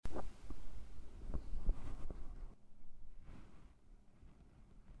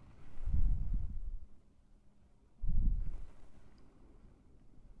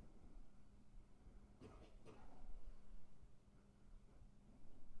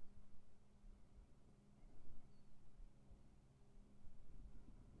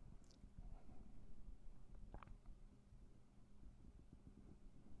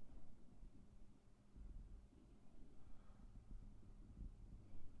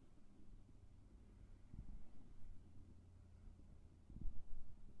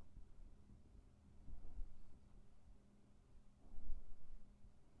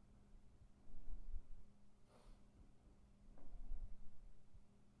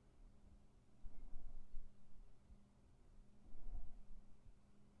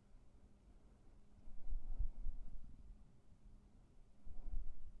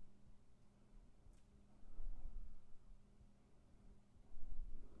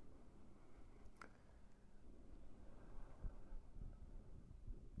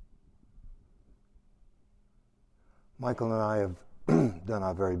Michael and I have done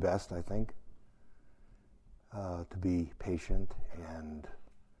our very best, I think, to be patient and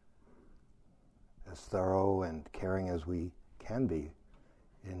as thorough and caring as we can be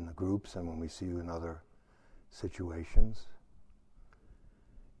in the groups and when we see you in other situations.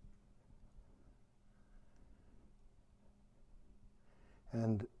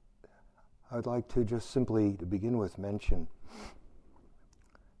 And I'd like to just simply, to begin with, mention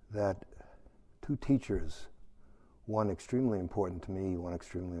that two teachers, one extremely important to me, one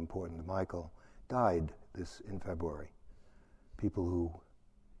extremely important to Michael, died in February. People who,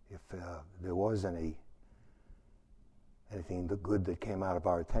 if there was anything good that came out of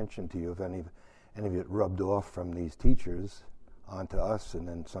our attention to you, if any of it rubbed off from these teachers onto us, and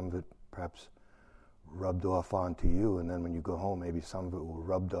then some of it perhaps rubbed off onto you, and then when you go home, maybe some of it will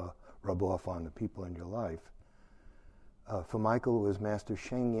rub off on the people in your life. For Michael, it was Master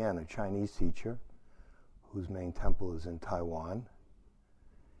Sheng Yan, a Chinese teacher, whose main temple is in Taiwan,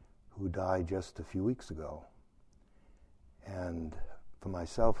 who died just a few weeks ago. And for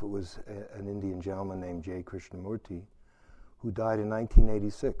myself, it was an Indian gentleman named J. Krishnamurti, who died in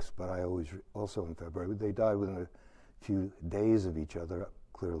 1986, but also in February. They died within a few days of each other,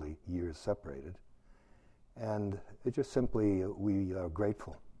 clearly years separated. And it just simply, we are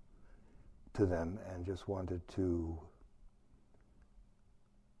grateful to them and just wanted to,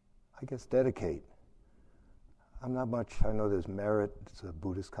 I guess, dedicate. I know there's merit, it's a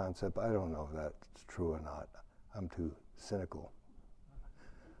Buddhist concept. I don't know if that's true or not. I'm too cynical.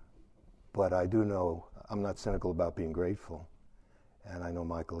 But I do know I'm not cynical about being grateful, and I know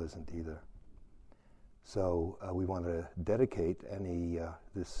Michael isn't either. So we want to dedicate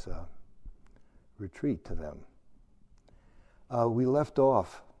this retreat to them. We left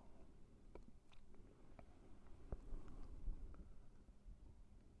off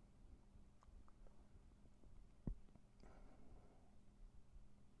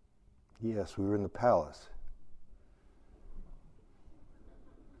Yes, we were in the palace.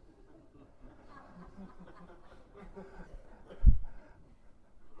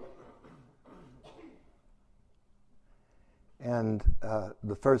 And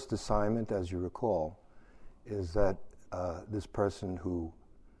the first assignment, as you recall, is that this person who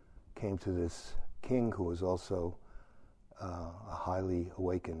came to this king, who was also a highly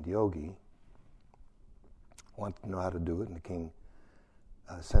awakened yogi, wanted to know how to do it, and the king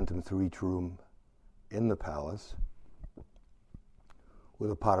sent him through each room in the palace with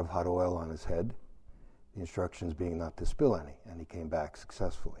a pot of hot oil on his head, the instructions being not to spill any, and he came back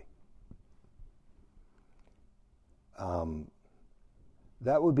successfully.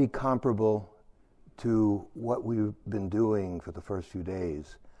 That would be comparable to what we've been doing for the first few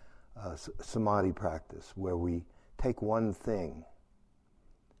days, samadhi practice, where we take one thing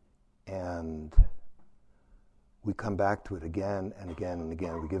and we come back to it again and again and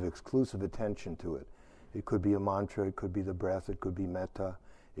again. We give exclusive attention to it. It could be a mantra, it could be the breath, it could be metta,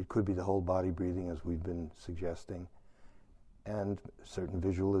 it could be the whole body breathing, as we've been suggesting, and certain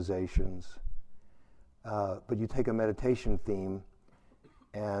visualizations. But you take a meditation theme,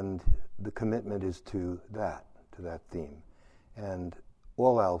 and the commitment is to that theme. And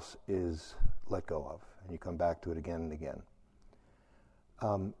all else is let go of, and you come back to it again and again.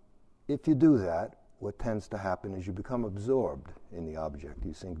 If you do that, what tends to happen is you become absorbed in the object.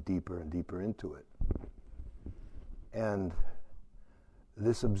 You sink deeper and deeper into it. And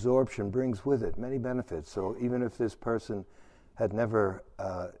this absorption brings with it many benefits. So even if this person had never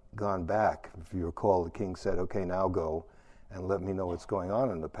gone back, if you recall, the king said, okay, now go and let me know what's going on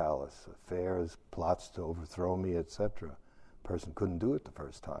in the palace. Affairs, plots to overthrow me, etc. Person couldn't do it the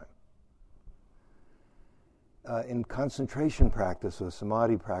first time. In concentration practice or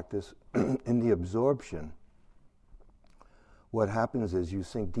samadhi practice, in the absorption, what happens is you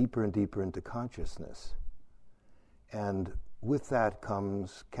sink deeper and deeper into consciousness. And with that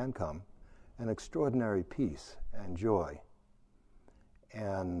can come an extraordinary peace and joy.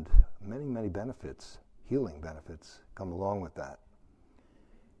 And many, many benefits, healing benefits, come along with that.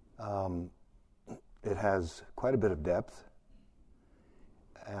 It has quite a bit of depth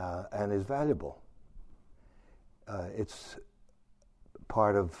and is valuable. It's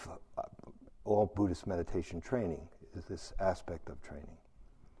part of all Buddhist meditation training, is this aspect of training.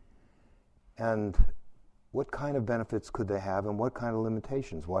 And what kind of benefits could they have, and what kind of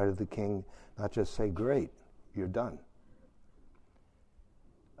limitations? Why did the king not just say, great, you're done?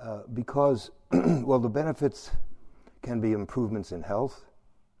 Because, well, the benefits can be improvements in health.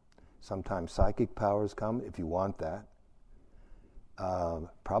 Sometimes psychic powers come, if you want that.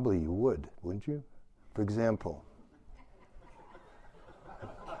 Probably you would, wouldn't you? For example,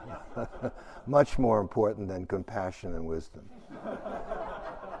 Much more important than compassion and wisdom.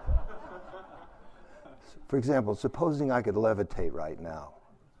 For example, supposing I could levitate right now.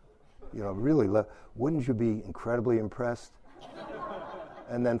 Really, wouldn't you be incredibly impressed?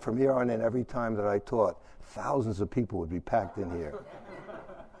 And then from here on in, every time that I taught, thousands of people would be packed in here.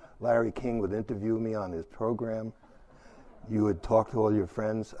 Larry King would interview me on his program. You would talk to all your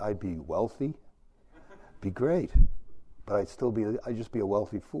friends. I'd be wealthy. Be great. But I'd just be a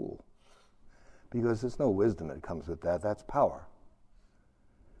wealthy fool. Because there's no wisdom that comes with that. That's power.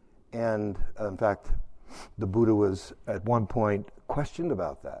 And in fact, the Buddha was at one point questioned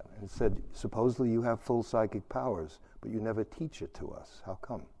about that and said, supposedly you have full psychic powers, but you never teach it to us. How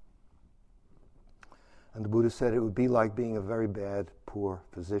come? And the Buddha said it would be like being a very bad, poor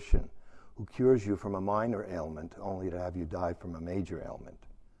physician who cures you from a minor ailment only to have you die from a major ailment.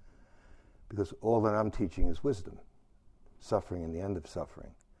 Because all that I'm teaching is wisdom, suffering and the end of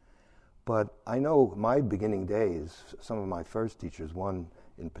suffering. But I know my beginning days, some of my first teachers, one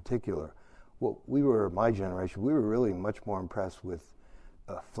in particular, my generation, we were really much more impressed with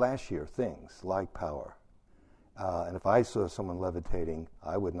flashier things like power. And if I saw someone levitating,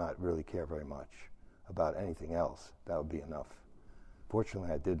 I would not really care very much about anything else. That would be enough.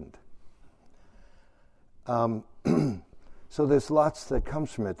 Fortunately, I didn't. So there's lots that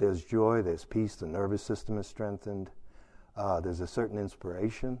comes from it. There's joy, there's peace, the nervous system is strengthened. There's a certain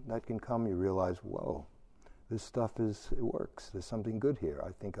inspiration that can come. You realize, whoa, this stuff it works. There's something good here.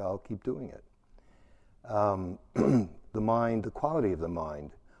 I think I'll keep doing it. The mind, the quality of the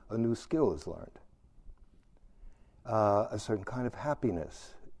mind, a new skill is learned. A certain kind of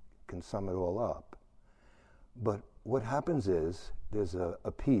happiness can sum it all up. But what happens is there's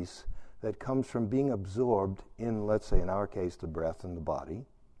a piece that comes from being absorbed in, let's say in our case, the breath and the body.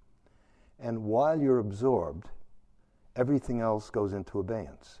 And while you're absorbed, everything else goes into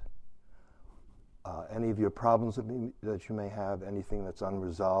abeyance. Any of your problems that you may have, anything that's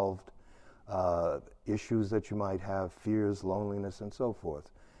unresolved, issues that you might have, fears, loneliness, and so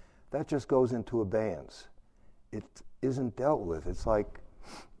forth, that just goes into abeyance. It isn't dealt with. It's like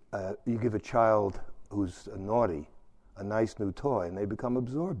you give a child who's naughty a nice new toy, and they become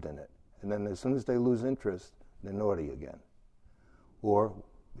absorbed in it. And then as soon as they lose interest, they're naughty again. Or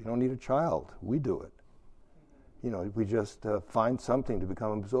we don't need a child. We do it. We just find something to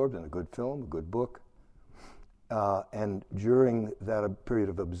become absorbed in, a good film, a good book. And during that period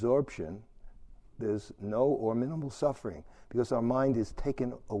of absorption, there's no or minimal suffering because our mind is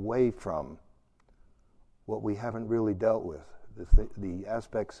taken away from what we haven't really dealt with, the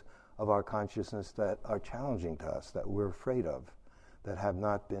aspects of our consciousness that are challenging to us, that we're afraid of, that have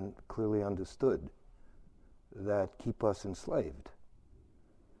not been clearly understood, that keep us enslaved.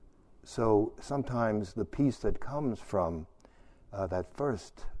 So sometimes the peace that comes from that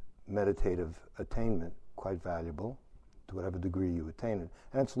first meditative attainment, quite valuable to whatever degree you attain it.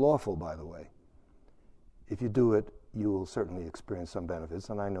 And it's lawful, by the way. If you do it, you will certainly experience some benefits,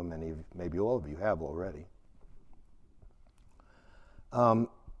 and I know many of you, maybe all of you have already.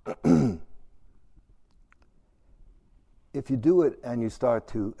 If you do it and you start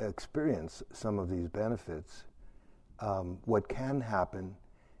to experience some of these benefits, what can happen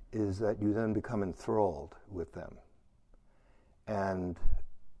is that you then become enthralled with them. And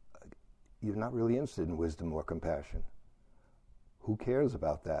you're not really interested in wisdom or compassion. Who cares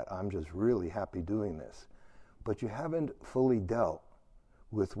about that? I'm just really happy doing this. But you haven't fully dealt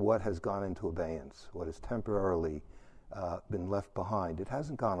with what has gone into abeyance, what has temporarily been left behind. It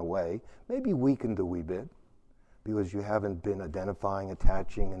hasn't gone away, maybe weakened a wee bit, because you haven't been identifying,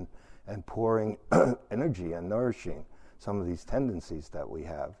 attaching, and pouring energy and nourishing some of these tendencies that we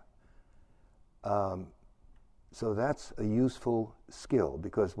have. So that's a useful skill,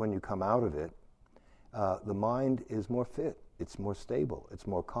 because when you come out of it, the mind is more fit, it's more stable, it's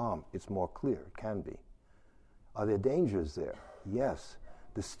more calm, it's more clear, it can be. Are there dangers there? Yes.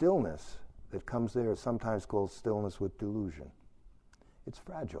 The stillness that comes there is sometimes called stillness with delusion. It's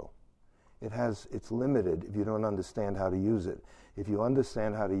fragile. It's limited if you don't understand how to use it. If you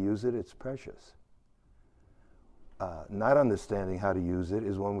understand how to use it, it's precious. Not understanding how to use it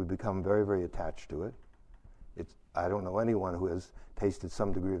is when we become very, very attached to it. I don't know anyone who has tasted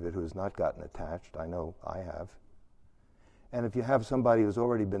some degree of it who has not gotten attached. I know I have. And if you have somebody who's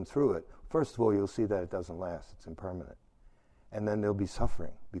already been through it, first of all, you'll see that it doesn't last. It's impermanent. And then there'll be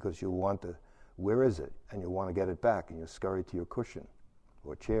suffering because you'll want to, where is it? And you'll want to get it back, and you'll scurry to your cushion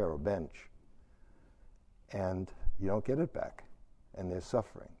or chair or bench. And you don't get it back, and there's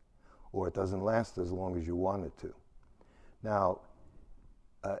suffering. Or it doesn't last as long as you want it to. Now,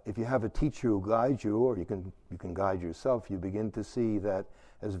 if you have a teacher who guides you, or you can guide yourself, you begin to see that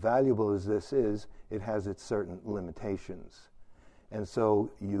as valuable as this is, it has its certain limitations. And so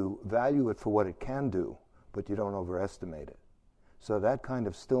you value it for what it can do, but you don't overestimate it. So that kind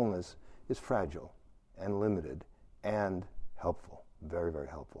of stillness is fragile and limited and helpful, very, very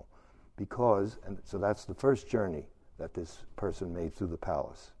helpful. Because, and so that's the first journey that this person made through the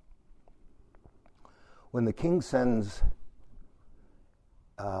palace. When the king sends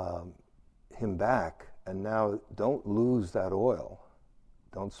him back, and now don't lose that oil,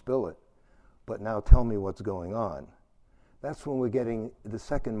 don't spill it, but now tell me what's going on. That's when we're getting the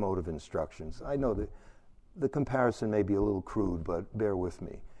second mode of instructions. I know that the comparison may be a little crude, but bear with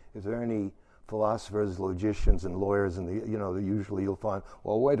me. If there are any philosophers, logicians, and lawyers, and usually you'll find,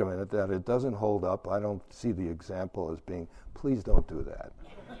 well, wait a minute, that it doesn't hold up. I don't see the example as being. Please don't do that.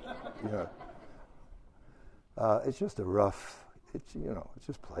 It's just a rough. It's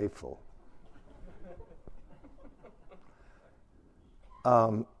just playful.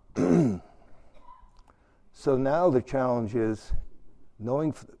 So now the challenge is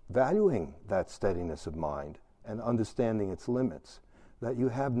valuing that steadiness of mind and understanding its limits, that you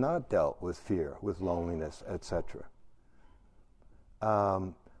have not dealt with fear, with loneliness, etc.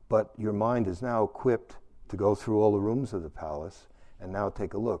 But your mind is now equipped to go through all the rooms of the palace and now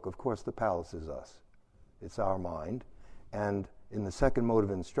take a look. Of course, the palace is us. It's our mind. And in the second mode of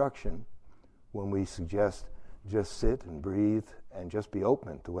instruction, when we suggest just sit and breathe and just be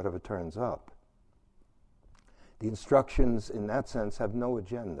open to whatever turns up, the instructions in that sense have no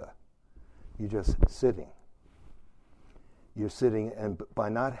agenda. You're just sitting. You're sitting, and by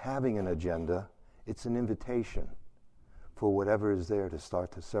not having an agenda, it's an invitation for whatever is there to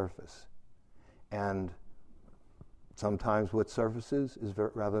start to surface. And sometimes what surfaces is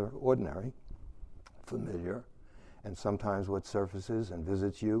rather ordinary, familiar, and sometimes what surfaces and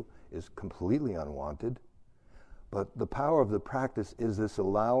visits you is completely unwanted. But the power of the practice is this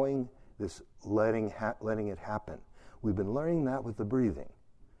allowing, this letting it happen. We've been learning that with the breathing.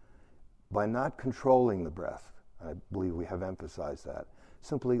 By not controlling the breath, I believe we have emphasized that,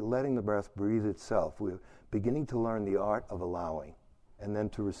 simply letting the breath breathe itself, we're beginning to learn the art of allowing, and then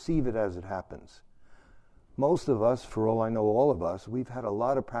to receive it as it happens. Most of us, for all I know, all of us, we've had a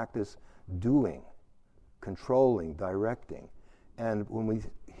lot of practice doing, controlling, directing. And when we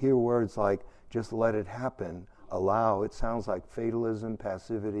hear words like, just let it happen, allow, it sounds like fatalism,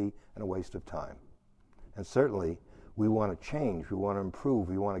 passivity, and a waste of time. And certainly, we want to change, we want to improve,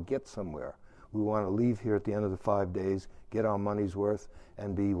 we want to get somewhere. We want to leave here at the end of the 5 days, get our money's worth,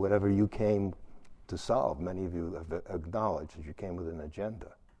 and be whatever you came to solve. Many of you have acknowledged that you came with an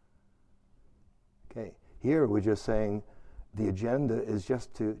agenda. Okay, here we're just saying the agenda is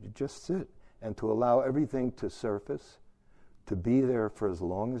just to sit and to allow everything to surface, to be there for as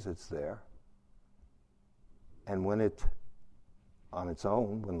long as it's there. And when it, on its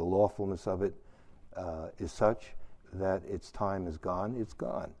own, when the lawfulness of it is such that its time is gone, it's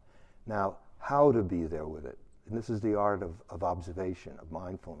gone. Now, how to be there with it? And this is the art of observation, of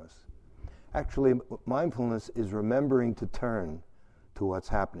mindfulness. Actually, mindfulness is remembering to turn to what's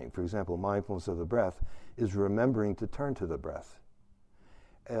happening. For example, mindfulness of the breath is remembering to turn to the breath.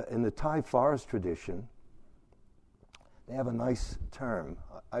 In the Thai forest tradition, they have a nice term,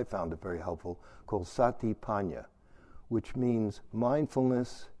 I found it very helpful, called sati panya, which means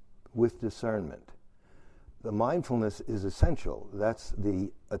mindfulness with discernment. The mindfulness is essential. That's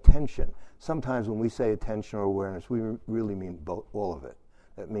the attention. Sometimes when we say attention or awareness, we really mean all of it.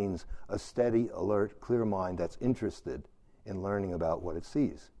 That means a steady, alert, clear mind that's interested in learning about what it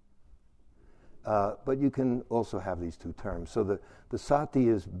sees. But you can also have these two terms. So the sati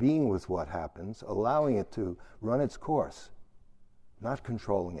is being with what happens, allowing it to run its course, not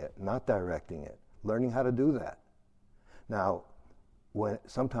controlling it, not directing it, learning how to do that. Now,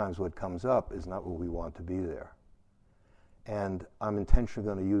 sometimes what comes up is not what we want to be there. And I'm intentionally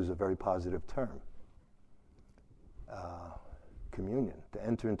going to use a very positive term. Communion, to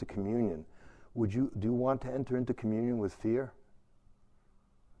enter into communion. Do you want to enter into communion with fear?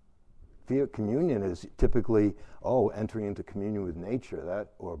 Communion is typically, entering into communion with nature,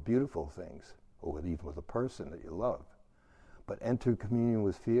 or beautiful things, or even with a person that you love. But enter communion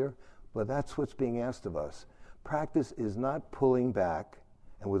with fear, but that's what's being asked of us. Practice is not pulling back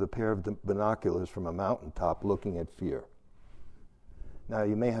and with a pair of binoculars from a mountaintop looking at fear. Now,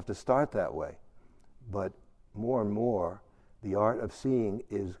 you may have to start that way, but more and more, the art of seeing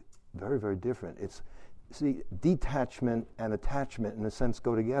is very, very different. Detachment and attachment, in a sense,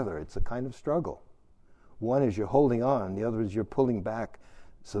 go together. It's a kind of struggle. One is you're holding on, the other is you're pulling back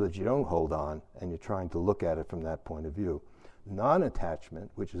so that you don't hold on, and you're trying to look at it from that point of view.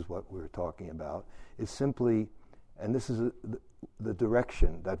 Non-attachment, which is what we're talking about, is simply, and this is the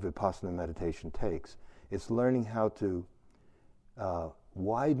direction that Vipassana meditation takes, it's learning how to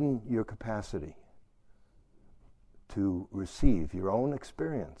widen your capacity to receive your own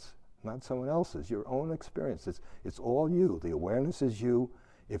experience, not someone else's, your own experience. It's all you. The awareness is you.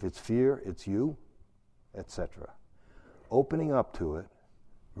 If it's fear, it's you, etc. Opening up to it,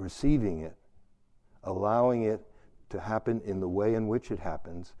 receiving it, allowing it to happen in the way in which it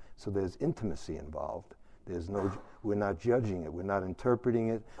happens, so there's intimacy involved. We're not judging it, we're not interpreting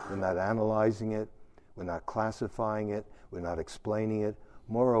it, we're not analyzing it, we're not classifying it, we're not explaining it.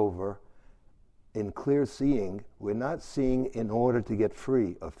 Moreover, in clear seeing, we're not seeing in order to get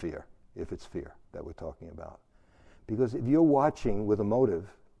free of fear, if it's fear that we're talking about. Because if you're watching with a motive,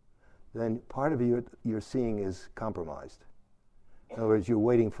 then part of your seeing is compromised. In other words, you're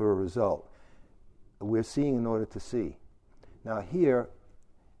waiting for a result. We're seeing in order to see. Now here,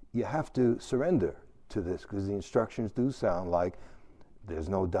 you have to surrender to this, because the instructions do sound like there's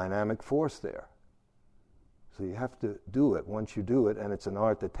no dynamic force there. So you have to do it. Once you do it, and it's an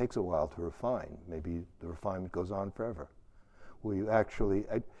art that takes a while to refine, maybe the refinement goes on forever, where you actually,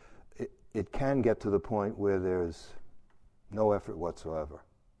 it can get to the point where there's no effort whatsoever.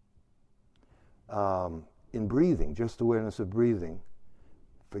 In breathing, just awareness of breathing,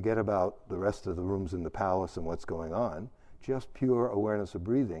 forget about the rest of the rooms in the palace and what's going on, just pure awareness of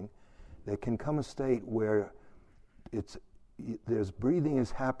breathing, there can come a state where there's breathing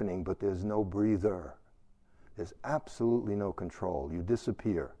is happening, but there's no breather. There's absolutely no control. You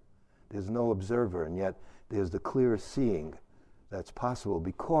disappear. There's no observer, and yet there's the clear seeing that's possible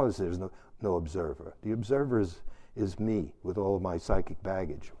because there's no observer. The observer is me with all of my psychic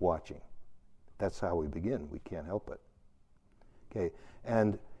baggage watching. That's how we begin. We can't help it. Okay,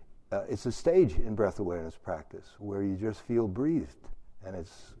 and it's a stage in breath awareness practice where you just feel breathed, and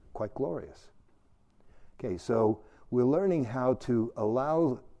it's quite glorious. Okay, so we're learning how to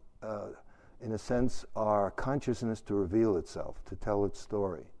allow, in a sense, our consciousness to reveal itself, to tell its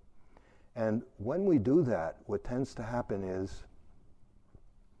story. And when we do that, what tends to happen is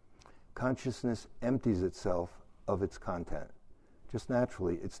consciousness empties itself of its content. Just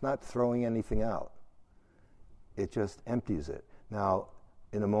naturally, it's not throwing anything out. It just empties it. Now,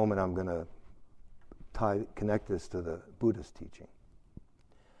 in a moment, I'm going to connect this to the Buddhist teaching.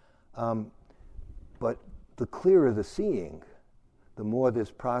 But the clearer the seeing, the more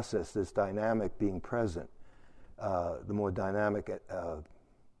this process, this dynamic being present, the more dynamic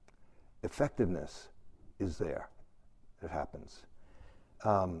effectiveness is there that happens.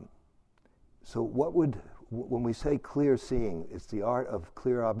 So when we say clear seeing, it's the art of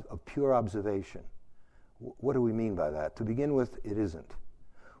pure observation. What do we mean by that? To begin with, it isn't.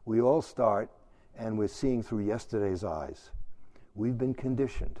 We all start and we're seeing through yesterday's eyes. We've been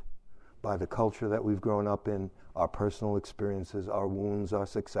conditioned by the culture that we've grown up in, our personal experiences, our wounds, our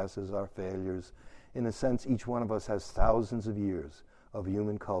successes, our failures. In a sense, each one of us has thousands of years of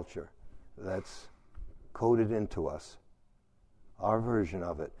human culture that's coded into us, our version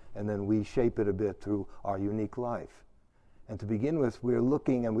of it, and then we shape it a bit through our unique life. And to begin with, we're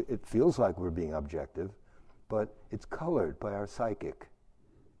looking, and it feels like we're being objective, but it's colored by our psyches.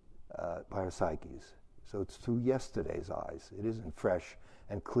 So it's through yesterday's eyes. It isn't fresh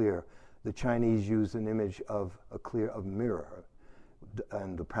and clear. The Chinese use an image of a mirror,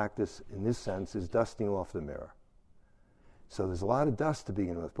 and the practice in this sense is dusting off the mirror. So there's a lot of dust to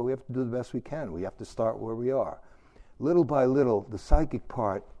begin with, but we have to do the best we can. We have to start where we are. Little by little, the psychic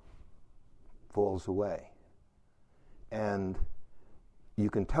part falls away. And you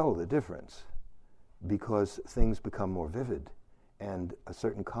can tell the difference because things become more vivid, and a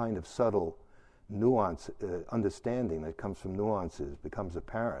certain kind of subtle nuance, understanding that comes from nuances becomes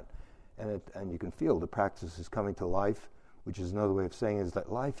apparent. And you can feel the practice is coming to life, which is another way of saying is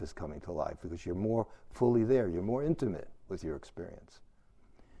that life is coming to life because you're more fully there, you're more intimate with your experience.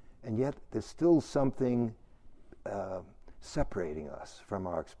 And yet there's still something separating us from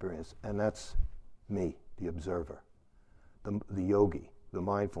our experience, and that's me, the observer, the yogi, the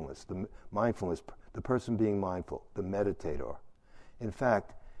mindfulness, the person being mindful, the meditator. In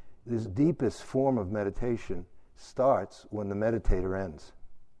fact, this deepest form of meditation starts when the meditator ends.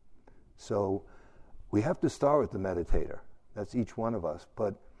 So we have to start with the meditator. That's each one of us.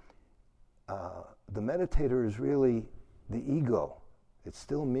 But the meditator is really the ego. It's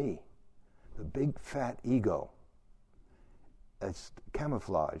still me, the big fat ego. It's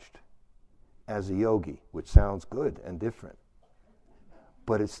camouflaged as a yogi, which sounds good and different.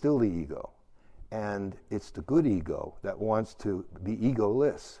 But it's still the ego. And it's the good ego that wants to be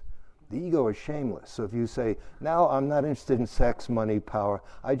egoless, The ego is shameless. So if you say, now I'm not interested in sex, money, power,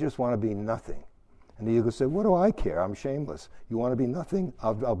 I just want to be nothing. And the ego says, what do I care? I'm shameless. You want to be nothing?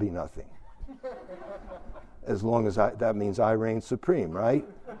 I'll be nothing. As long as that means I reign supreme, right?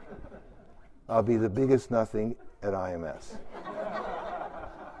 I'll be the biggest nothing at IMS.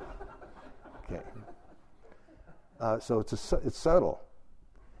 Okay. So it's subtle.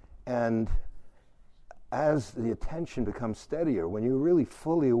 And as the attention becomes steadier, when you're really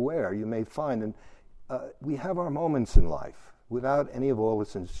fully aware, you may find, and we have our moments in life without any of all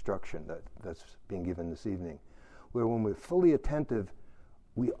this instruction that's being given this evening, where when we're fully attentive,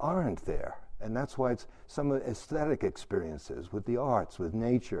 we aren't there. And that's why it's some aesthetic experiences with the arts, with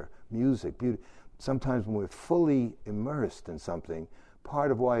nature, music, beauty. Sometimes when we're fully immersed in something,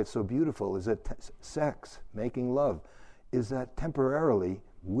 part of why it's so beautiful is that sex, making love, is that temporarily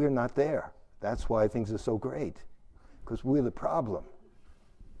we're not there. That's why things are so great, because we're the problem.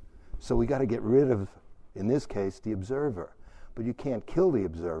 So we got to get rid of, in this case, the observer. But you can't kill the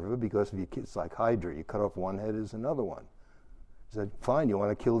observer, because if it's like Hydra, you cut off one head, there's another one. He said, fine, you want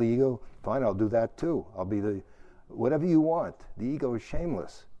to kill the ego? Fine, I'll do that too. I'll be whatever you want. The ego is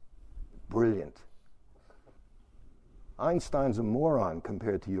shameless. Brilliant. Einstein's a moron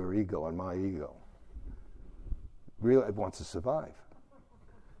compared to your ego and my ego. Really, it wants to survive.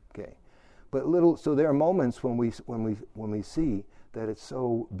 Okay. But so there are moments when we see that it's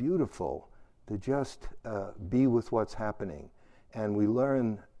so beautiful to just be with what's happening, and we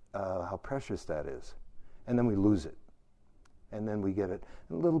learn how precious that is, and then we lose it, and then we get it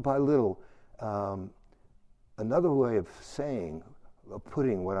little by little. Another way of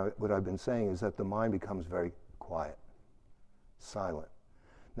putting what I've been saying is that the mind becomes very quiet, silent.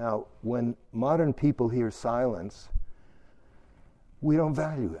 Now, when modern people hear silence, we don't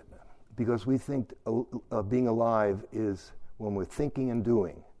value it, because we think being alive is when we're thinking and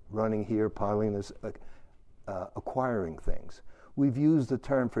doing, running here, piling this, acquiring things. We've used the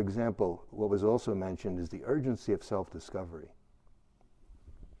term, for example, what was also mentioned is the urgency of self-discovery.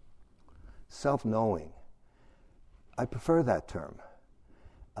 Self-knowing. I prefer that term.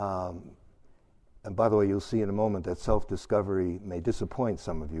 And by the way, you'll see in a moment that self-discovery may disappoint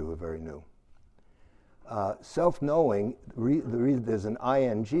some of you who are very new. Self-knowing, there's an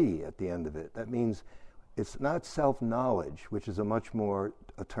ing at the end of it. That means it's not self-knowledge, which is a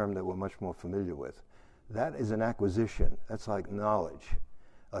term that we're much more familiar with. That is an acquisition. That's like knowledge.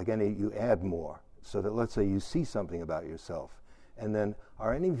 Like you add more. So that let's say you see something about yourself, and then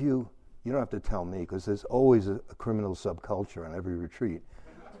are any of you don't have to tell me, because there's always a criminal subculture on every retreat.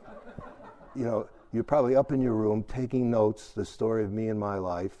 You're probably up in your room taking notes, the story of me and my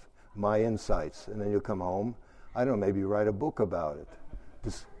life, my insights, and then you'll come home. I don't know, maybe write a book about it.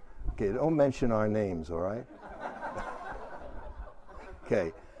 Okay, don't mention our names, all right?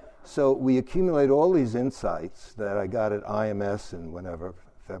 Okay, so we accumulate all these insights that I got at IMS in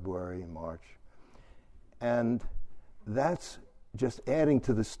February and March, and that's just adding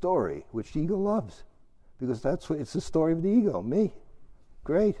to the story, which the ego loves, because it's the story of the ego, me.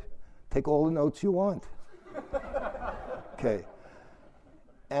 Great, take all the notes you want. Okay.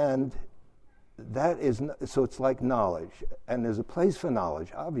 And that is, so it's like knowledge. And there's a place for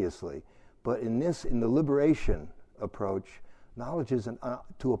knowledge, obviously. But in the liberation approach, knowledge is,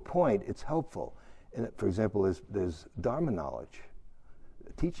 to a point, it's helpful. And for example, there's Dharma knowledge,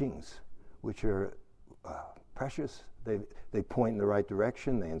 teachings, which are precious. They point in the right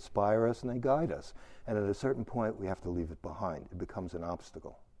direction, they inspire us, and they guide us. And at a certain point, we have to leave it behind. It becomes an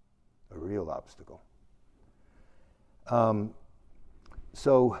obstacle, a real obstacle.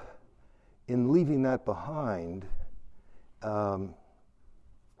 So, in leaving that behind,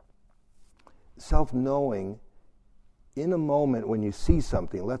 self-knowing, in a moment when you see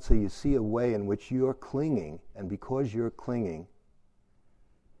something, let's say you see a way in which you're clinging, and because you're clinging,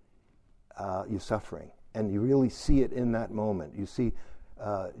 you're suffering. And you really see it in that moment. You see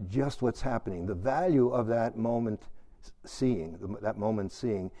just what's happening. The value of that moment seeing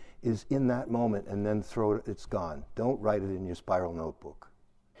is in that moment, and then it's gone. Don't write it in your spiral notebook.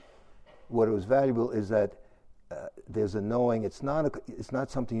 What was valuable is that there's a knowing. It's not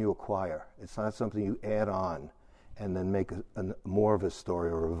something you acquire. It's not something you add on and then make more of a story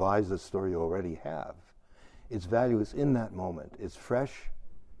or revise the story you already have. Its value is in that moment. It's fresh,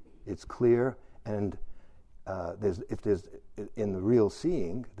 it's clear, and in the real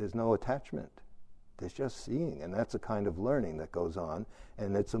seeing, there's no attachment. There's just seeing, and that's a kind of learning that goes on,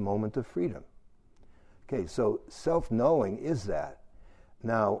 and it's a moment of freedom. Okay, so self-knowing is that.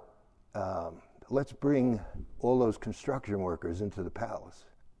 Now, let's bring all those construction workers into the palace.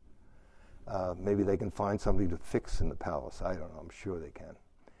 Maybe they can find something to fix in the palace. I don't know. I'm sure they can.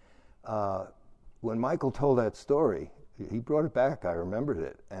 When Michael told that story, he brought it back. I remembered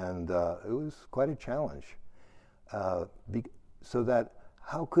it, and it was quite a challenge. So that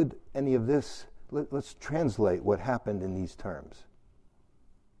how could any of this? Let's translate what happened in these terms.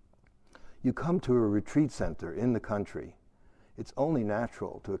 You come to a retreat center in the country. It's only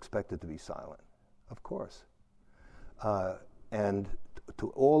natural to expect it to be silent, of course, and to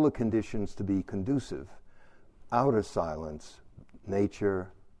all the conditions to be conducive. Outer silence,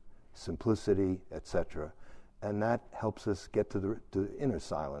 nature, simplicity, etc. And that helps us get to the inner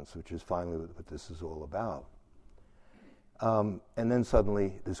silence, which is finally what this is all about. And then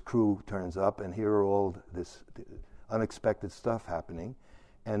suddenly this crew turns up, and here are all this unexpected stuff happening,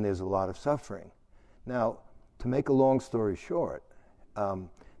 and there's a lot of suffering. Now, to make a long story short,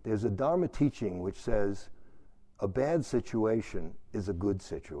 there's a Dharma teaching which says a bad situation is a good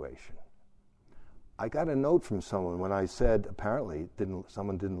situation. I got a note from someone when I said, apparently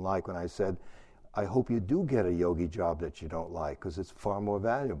someone didn't like when I said, I hope you do get a yogi job that you don't like, because it's far more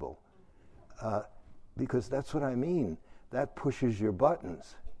valuable. Because that's what I mean. That pushes your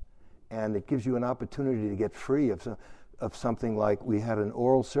buttons, and it gives you an opportunity to get free of something like, we had an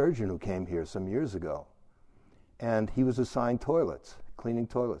oral surgeon who came here some years ago, and he was assigned toilets, cleaning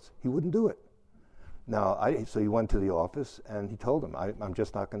toilets. He wouldn't do it. Now, so he went to the office, and he told them, I'm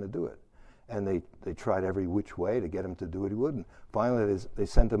just not going to do it. And they tried every which way to get him to do it. He wouldn't. Finally, they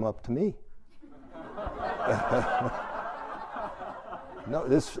sent him up to me. No,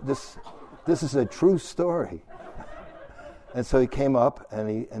 this is a true story. And so he came up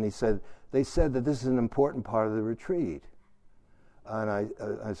and he said, they said that this is an important part of the retreat. And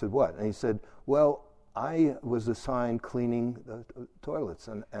I said, what? And he said, well, I was assigned cleaning the toilets,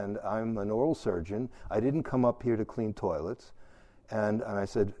 and I'm an oral surgeon. I didn't come up here to clean toilets. And I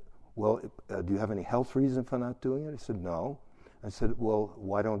said, well, do you have any health reason for not doing it? He said, no. I said, well,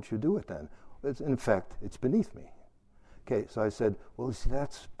 why don't you do it then? In fact, it's beneath me. Okay, so I said, well, you see,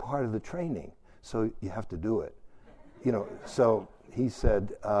 that's part of the training, so you have to do it. So he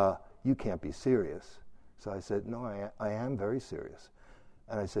said, you can't be serious. So I said, no, I am very serious.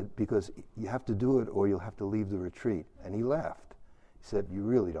 And I said, because you have to do it or you'll have to leave the retreat. And he laughed. He said, you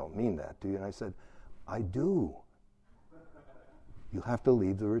really don't mean that, do you? And I said, I do. You'll have to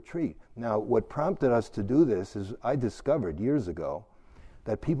leave the retreat. Now, what prompted us to do this is I discovered years ago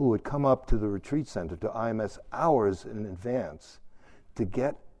that people would come up to the retreat center, to IMS, hours in advance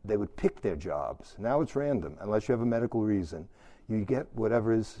they would pick their jobs. Now it's random, unless you have a medical reason. You get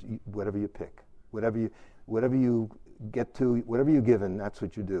whatever you pick. Whatever you get to, whatever you're given, that's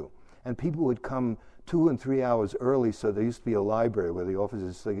what you do. And people would come 2 and 3 hours early, so there used to be a library where the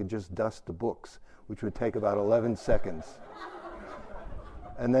officers, so they could just dust the books, which would take about 11 seconds.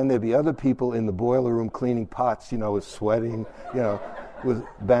 And then there'd be other people in the boiler room cleaning pots, with sweating, with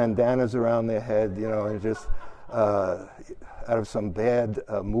bandanas around their head, and just out of some bad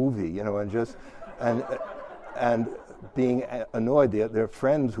movie, and being annoyed. Their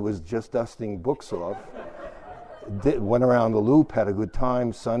friend who was just dusting books off went around the loop, had a good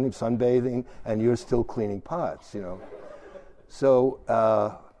time, sunbathing, and you're still cleaning pots, So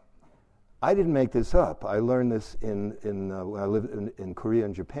I didn't make this up. I learned this when I lived in Korea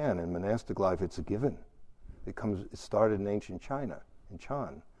and Japan. In monastic life, it's a given. It started in ancient China, in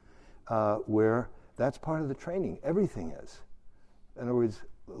Chan, where that's part of the training. Everything is. In other words,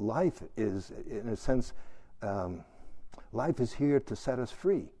 life is, in a sense, life is here to set us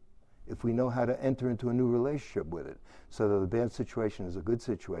free if we know how to enter into a new relationship with it. So that the bad situation is a good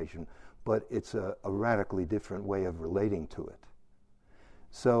situation, but it's a radically different way of relating to it.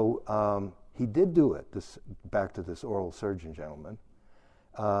 So he did do it, back to this oral surgeon gentleman.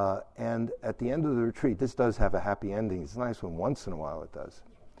 And at the end of the retreat, this does have a happy ending. It's nice when once in a while it does.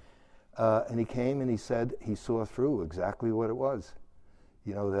 And he came and he said he saw through exactly what it was.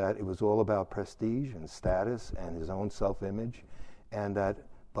 That it was all about prestige and status and his own self-image, and that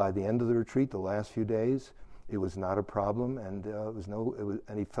by the end of the retreat, the last few days, it was not a problem, and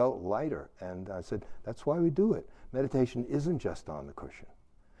and he felt lighter. And I said, that's why we do it. Meditation isn't just on the cushion.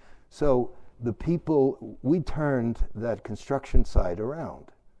 So we turned that construction site around,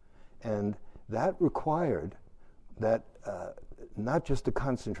 and that required that not just a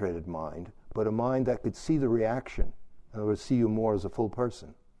concentrated mind, but a mind that could see the reaction, in other words, see you more as a full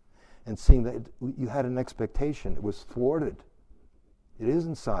person, and seeing that you had an expectation. It was thwarted. It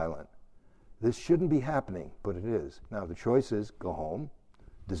isn't silent. This shouldn't be happening, but it is. Now the choice is go home,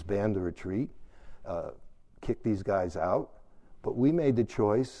 disband the retreat, kick these guys out, but we made the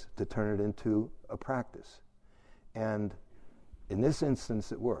choice to turn it into a practice. And in this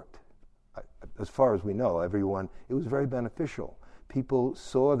instance, it worked. As far as we know, it was very beneficial. people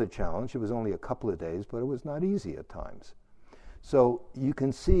saw the challenge. It was only a couple of days, but it was not easy at times. So you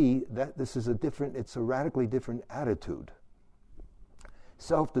can see that this is it's a radically different attitude.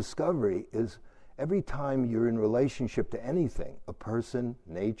 Self-discovery is every time you're in relationship to anything, a person,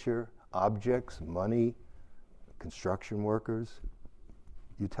 nature, objects, money, construction workers,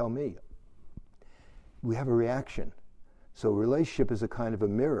 you tell me. We have a reaction. So relationship is a kind of a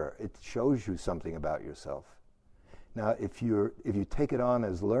mirror. It shows you something about yourself. Now, if you take it on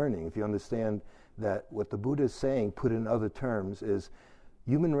as learning, if you understand that what the Buddha is saying, put in other terms, is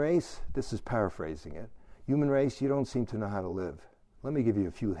human race, this is paraphrasing it, human race, you don't seem to know how to live. Let me give you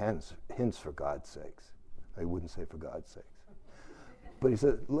a few hints for God's sakes. I wouldn't say for God's sakes. But he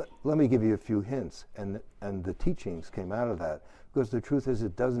said, let me give you a few hints. And the teachings came out of that. Because the truth is,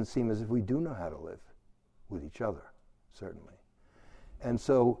 it doesn't seem as if we do know how to live with each other, certainly. And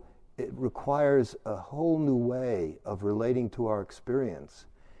so it requires a whole new way of relating to our experience,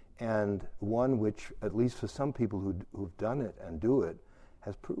 and one which, at least for some people who've done it and do it,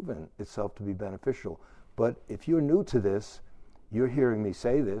 has proven itself to be beneficial. But if you're new to this, you're hearing me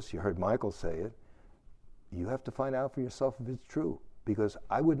say this, you heard Michael say it, you have to find out for yourself if it's true, because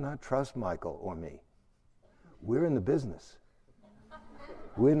I would not trust Michael or me. We're in the business.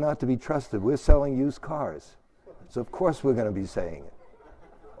 We're not to be trusted. We're selling used cars. So of course we're going to be saying it.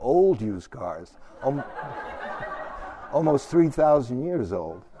 Old used cars, almost 3,000 years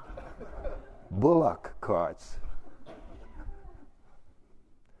old. Bullock carts.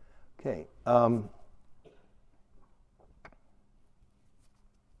 Okay.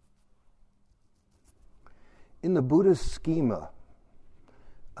 In the Buddhist schema,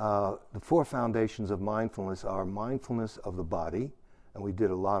 the four foundations of mindfulness are mindfulness of the body, and we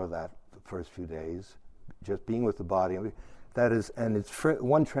did a lot of that the first few days, just being with the body. That is, and it's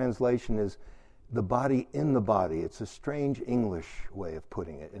one translation is the body in the body. It's a strange English way of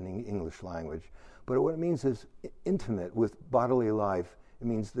putting it in the English language, but what it means is intimate with bodily life. It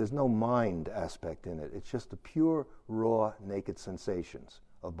means there's no mind aspect in it. It's just the pure, raw, naked sensations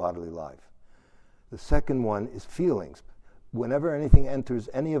of bodily life. The second one is feelings. Whenever anything enters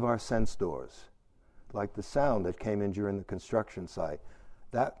any of our sense doors, like the sound that came in during the construction site,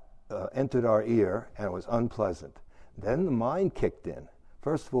 that entered our ear and it was unpleasant. Then the mind kicked in.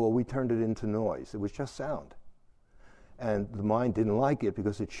 First of all, we turned it into noise. It was just sound. And the mind didn't like it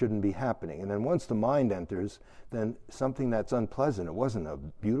because it shouldn't be happening. And then once the mind enters, then something that's unpleasant, it wasn't a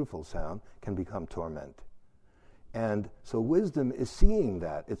beautiful sound, can become torment. And so wisdom is seeing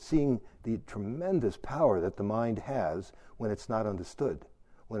that. It's seeing the tremendous power that the mind has when it's not understood,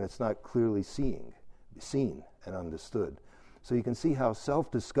 when it's not clearly seen and understood. So you can see how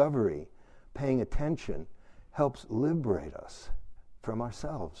self-discovery, paying attention, helps liberate us from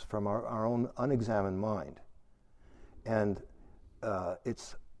ourselves, from our own unexamined mind. And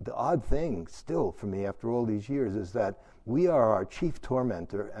it's the odd thing still for me after all these years is that we are our chief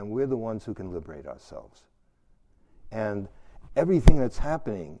tormentor and we're the ones who can liberate ourselves. And everything that's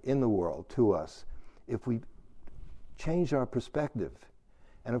happening in the world to us, if we change our perspective,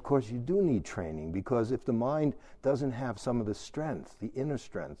 and of course you do need training, because if the mind doesn't have some of the strength, the inner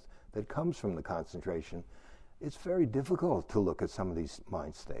strength that comes from the concentration, it's very difficult to look at some of these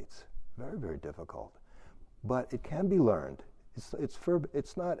mind states. Very, very difficult. But it can be learned.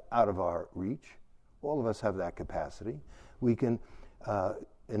 It's not out of our reach. All of us have that capacity. We can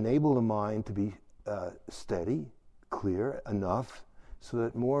enable the mind to be steady, clear enough so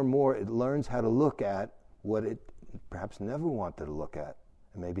that more and more it learns how to look at what it perhaps never wanted to look at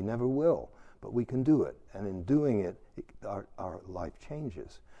and maybe never will, but we can do it. And in doing it, our life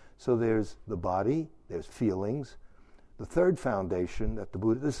changes. So there's the body, there's feelings. The third foundation that the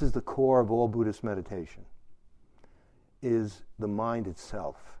Buddha, this is the core of all Buddhist meditation, is the mind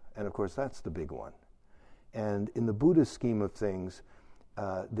itself. And of course that's the big one. And in the Buddhist scheme of things,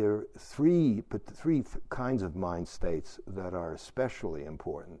 there are three kinds of mind states that are especially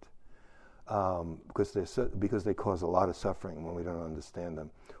important because they cause a lot of suffering when we don't understand them.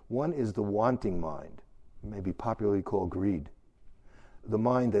 One is the wanting mind, maybe popularly called greed. The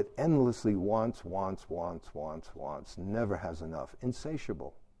mind that endlessly wants, never has enough,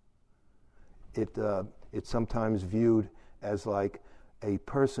 insatiable. It's sometimes viewed as like a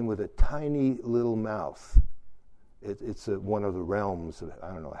person with a tiny little mouth. It's one of the realms, I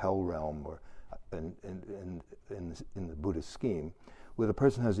don't know, hell realm, or in the Buddhist scheme, where the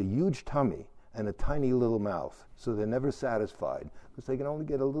person has a huge tummy and a tiny little mouth, so they're never satisfied because they can only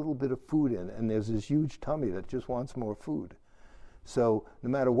get a little bit of food in, and there's this huge tummy that just wants more food. So no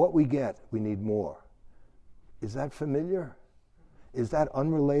matter what we get, we need more. Is that familiar? Is that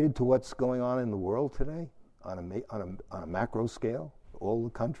unrelated to what's going on in the world today? on a macro scale, all the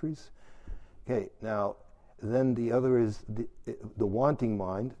countries. Okay, now then the other is the wanting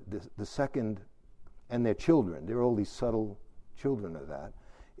mind, the second, and their children. They're all these subtle children of that,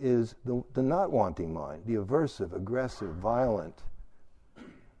 is the not wanting mind, the aversive, aggressive, violent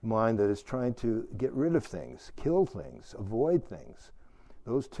mind that is trying to get rid of things, kill things, avoid things.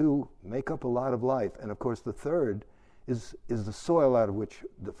 Those two make up a lot of life. And of course the third is the soil out of which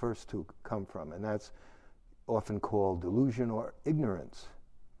the first two come from, and that's often called delusion or ignorance.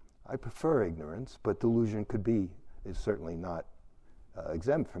 I prefer ignorance, but delusion is certainly not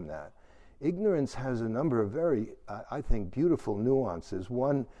exempt from that. Ignorance has a number of very, I think, beautiful nuances.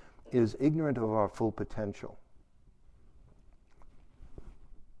 One is ignorant of our full potential.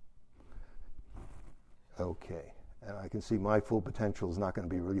 Okay, and I can see my full potential is not going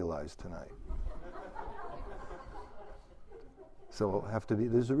to be realized tonight. So it'll have to be,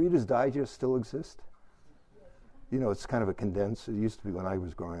 does the Reader's Digest still exist? You know, it's kind of a condensed, it used to be when I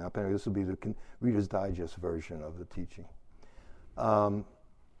was growing up, and this will be the Reader's Digest version of the teaching.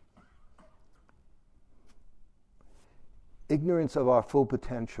 Ignorance of our full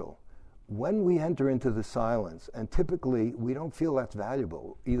potential. When we enter into the silence, and typically we don't feel that's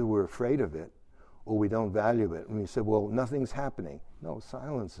valuable, either we're afraid of it or we don't value it. And we say, well, nothing's happening. No,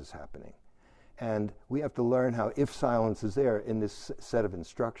 silence is happening. And we have to learn how, if silence is there, in this set of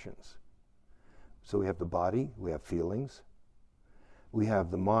instructions. So we have the body, we have feelings, we have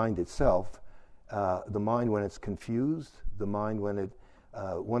the mind itself, the mind when it's confused, the mind when it,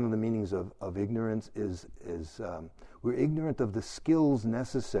 one of the meanings of ignorance is we're ignorant of the skills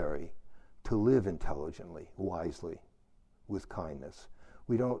necessary to live intelligently, wisely, with kindness.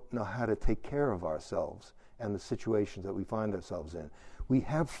 We don't know how to take care of ourselves and the situations that we find ourselves in. We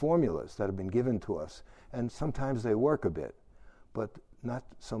have formulas that have been given to us, and sometimes they work a bit, but not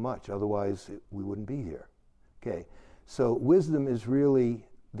so much, otherwise we wouldn't be here. Okay, so wisdom is really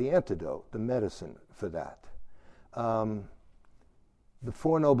the antidote, the medicine for that. The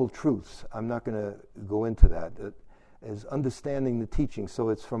Four Noble Truths, I'm not going to go into that, is understanding the teaching, so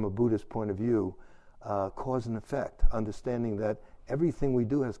it's from a Buddhist point of view, cause and effect, understanding that everything we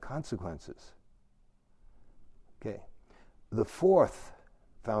do has consequences. Okay, the fourth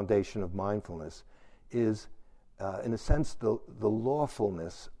foundation of mindfulness is, in a sense, the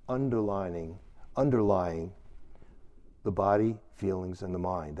lawfulness underlying the body, feelings, and the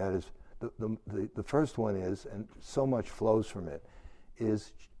mind. That is, the first one is, and so much flows from it,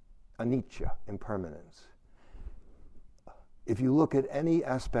 is anicca, impermanence. If you look at any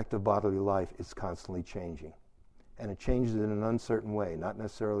aspect of bodily life, it's constantly changing. And it changes in an uncertain way, not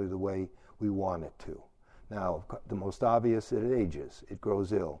necessarily the way we want it to. Now, the most obvious, it ages, it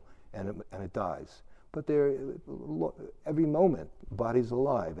grows ill, and it dies. But every moment, the body's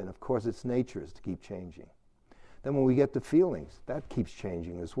alive, and of course its nature is to keep changing. Then when we get to feelings, that keeps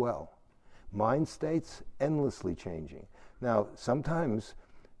changing as well. Mind states, endlessly changing. Now, sometimes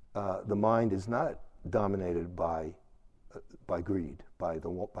the mind is not dominated by greed, by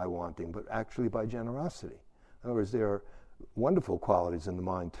wanting, but actually by generosity. In other words, there are wonderful qualities in the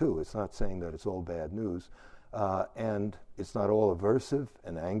mind too. It's not saying that it's all bad news, and it's not all aversive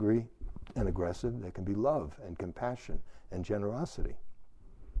and angry and aggressive. There can be love and compassion and generosity.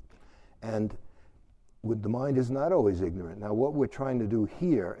 And the mind is not always ignorant. Now, what we're trying to do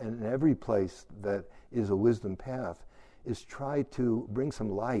here, and in every place that is a wisdom path, is try to bring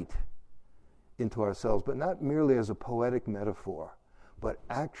some light into ourselves, but not merely as a poetic metaphor, but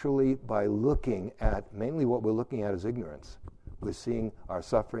actually by looking at, mainly what we're looking at is ignorance. We're seeing our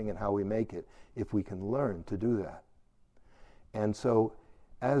suffering and how we make it, if we can learn to do that. And so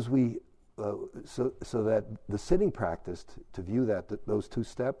as we, so that the sitting practice, to view those two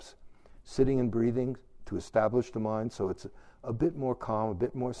steps, sitting and breathing, to establish the mind so it's a bit more calm, a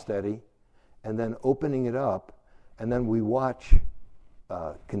bit more steady, and then opening it up, and then we watch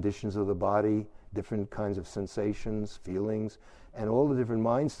conditions of the body, different kinds of sensations, feelings, and all the different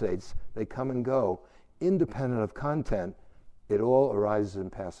mind states. They come and go, independent of content. It all arises and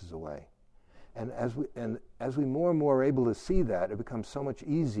passes away. And as we more and more are able to see that, it becomes so much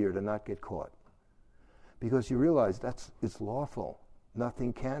easier to not get caught, because you realize it's lawful.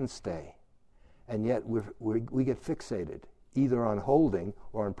 Nothing can stay, and yet we get fixated either on holding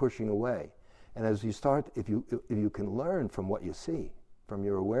or on pushing away. And as you start, if you can learn from what you see, from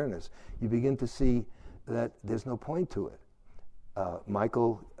your awareness, you begin to see that there's no point to it.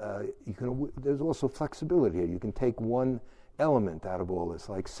 Michael, there's also flexibility here. You can take one element out of all this,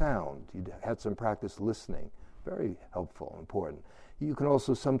 like sound. You had some practice listening, very helpful, important. You can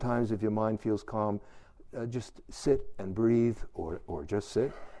also sometimes, if your mind feels calm, just sit and breathe, or just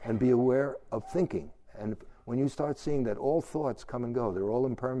sit and be aware of thinking And when you start seeing that all thoughts come and go, they're all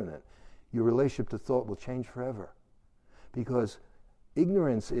impermanent, your relationship to thought will change forever. Because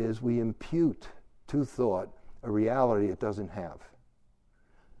ignorance is we impute to thought a reality it doesn't have.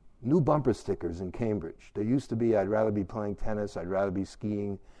 New bumper stickers in Cambridge. There used to be, I'd rather be playing tennis, I'd rather be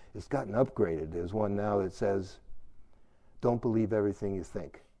skiing. It's gotten upgraded. There's one now that says, don't believe everything you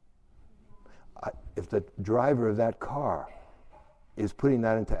think. If the driver of that car is putting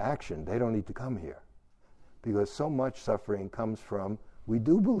that into action, they don't need to come here. Because so much suffering comes from, we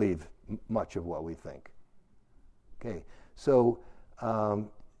do believe much of what we think. Okay, so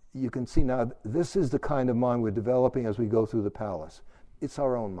you can see now, this is the kind of mind we're developing as we go through the palace. It's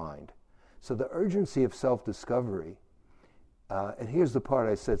our own mind. So the urgency of self-discovery, and here's the part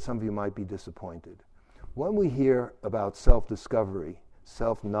I said some of you might be disappointed. When we hear about self-discovery,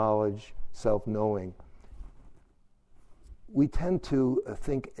 self-knowledge, self-knowing, we tend to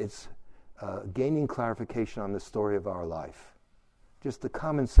think it's gaining clarification on the story of our life. Just the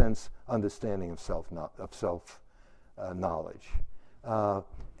common sense understanding of self-knowledge.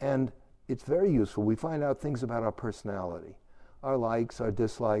 And it's very useful. We find out things about our personality, our likes, our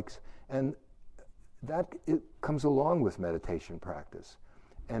dislikes, and that it comes along with meditation practice.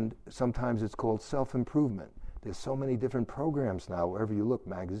 And sometimes it's called self-improvement. There's so many different programs now, wherever you look,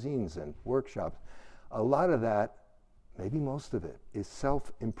 magazines and workshops. A lot of that, maybe most of it, is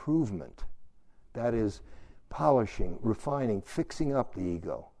self-improvement. That is polishing, refining, fixing up the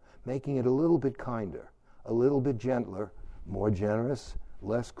ego, making it a little bit kinder, a little bit gentler, more generous,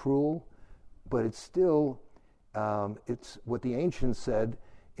 less cruel, but it's still, it's what the ancients said,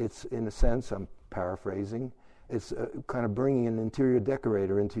 it's in a sense, I'm paraphrasing, it's kind of bringing an interior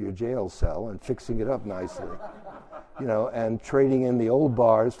decorator into your jail cell and fixing it up nicely, and trading in the old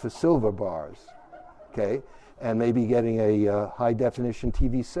bars for silver bars, okay? And maybe getting a high-definition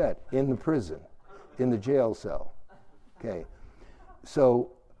TV set in the prison, in the jail cell, okay?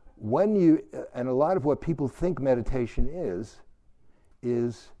 So when you, and a lot of what people think meditation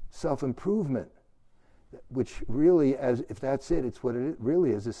is self-improvement, which really, as if that's it, it's what it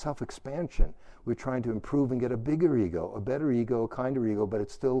really is self-expansion. We're trying to improve and get a bigger ego, a better ego, a kinder ego, but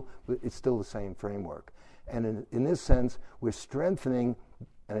it's still the same framework. And in this sense, we're strengthening,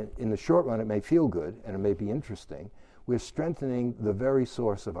 and in the short run it may feel good and it may be interesting, we're strengthening the very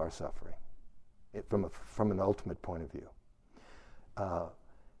source of our suffering from an ultimate point of view.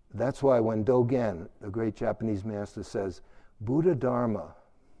 That's why when Dogen, the great Japanese master, says, Buddha Dharma,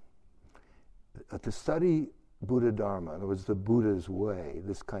 to study Buddha Dharma, in other words, the Buddha's way,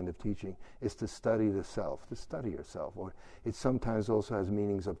 this kind of teaching, is to study the self, to study yourself. Or it sometimes also has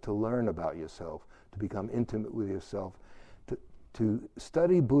meanings of to learn about yourself, to become intimate with yourself. To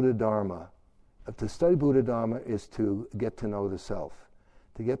study Buddha Dharma, is to get to know the self.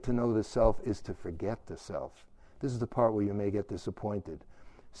 To get to know the self is to forget the self. This is the part where you may get disappointed.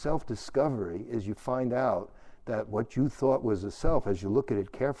 Self-discovery is you find out that what you thought was a self, as you look at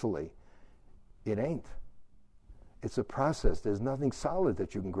it carefully, it ain't. It's a process. There's nothing solid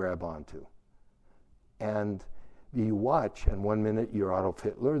that you can grab onto. And you watch, and 1 minute you're Adolf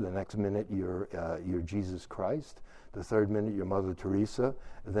Hitler, the next minute you're Jesus Christ, the third minute you're Mother Teresa,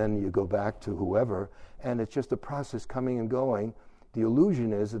 then you go back to whoever, and it's just a process coming and going. The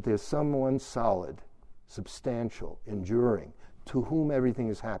illusion is that there's someone solid, substantial, enduring, to whom everything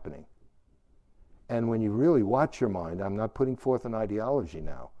is happening. And when you really watch your mind, I'm not putting forth an ideology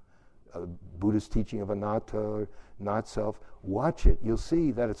now, a Buddhist teaching of anatta, or not self, watch it. You'll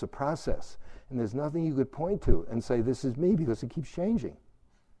see that it's a process. And there's nothing you could point to and say, this is me, because it keeps changing.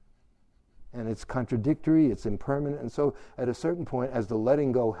 And it's contradictory, it's impermanent. And so at a certain point, as the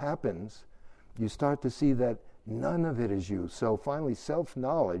letting go happens, you start to see that none of it is you. So finally,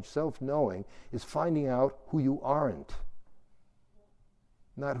 self-knowledge, self-knowing, is finding out who you aren't,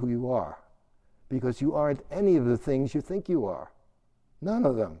 not who you are. Because you aren't any of the things you think you are. None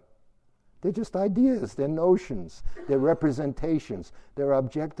of them. They're just ideas, they're notions, they're representations, they're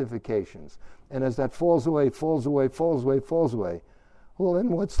objectifications. And as that falls away, well, then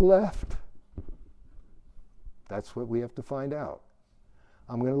what's left? That's what we have to find out.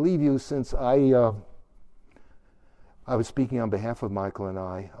 I'm going to leave you, since I was speaking on behalf of Michael and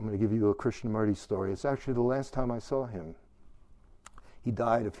I'm going to give you a Krishnamurti story. It's actually the last time I saw him. He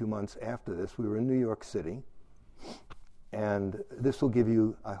died a few months after this. We were in New York City. And this will give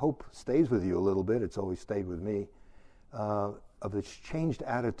you, I hope, stays with you a little bit, it's always stayed with me, of this changed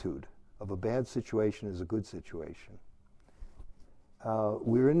attitude of a bad situation is a good situation.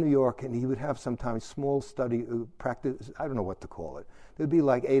 we were in New York, and he would have sometimes small study practice. I don't know what to call it. There'd be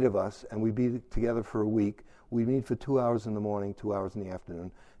like 8 of us, and we'd be together for a week. We'd meet for 2 hours in the morning, 2 hours in the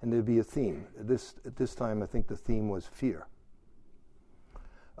afternoon, and there'd be a theme. At this time, I think the theme was fear.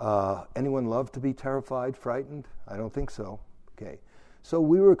 Anyone love to be terrified, frightened? I don't think so. Okay. So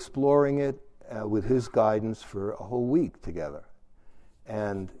we were exploring it with his guidance for a whole week together.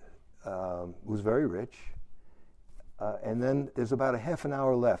 And it was very rich. And then there's about a half an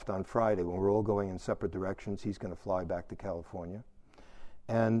hour left on Friday when we're all going in separate directions. He's going to fly back to California.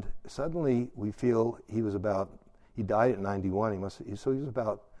 And suddenly we feel he died at 91. So he was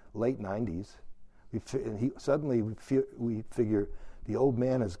about late 90s. We figure the old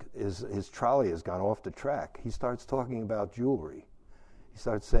man his trolley has gone off the track. He starts talking about jewelry. He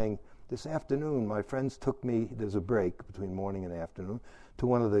starts saying, this afternoon my friends took me, there's a break between morning and afternoon, to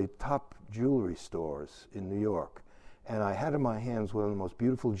one of the top jewelry stores in New York. And I had in my hands one of the most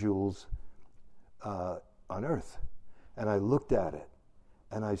beautiful jewels on earth. And I looked at it,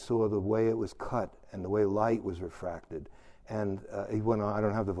 and I saw the way it was cut and the way light was refracted. And he went on. I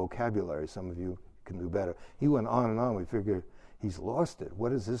don't have the vocabulary. Some of you can do better. He went on and on. We figured, he's lost it.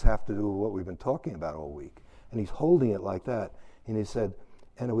 What does this have to do with what we've been talking about all week? And he's holding it like that. And he said,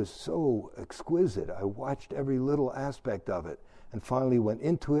 and it was so exquisite. I watched every little aspect of it, and finally went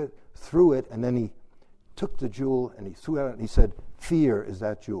into it, threw it, and then he took the jewel and he threw it out, and he said, fear is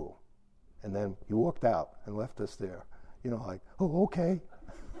that jewel. And then he walked out and left us there. Like, oh, okay.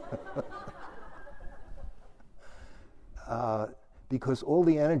 Because all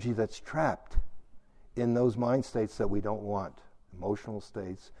the energy that's trapped in those mind states that we don't want, emotional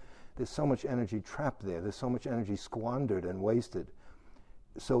states, there's so much energy trapped there. There's so much energy squandered and wasted.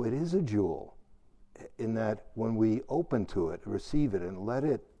 So it is a jewel in that when we open to it, receive it, and let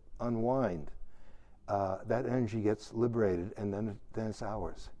it unwind, that energy gets liberated, and then it's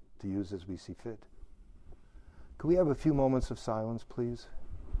ours to use as we see fit. Could we have a few moments of silence, please?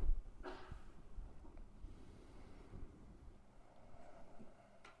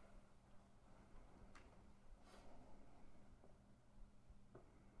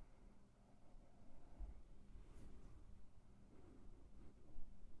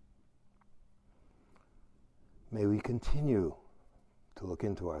 May we continue to look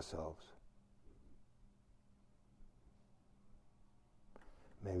into ourselves.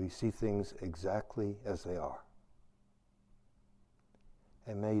 May we see things exactly as they are.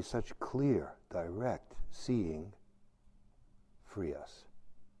 And may such clear, direct seeing free us.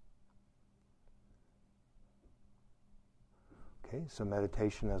 Okay, so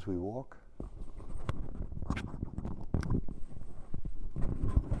meditation as we walk.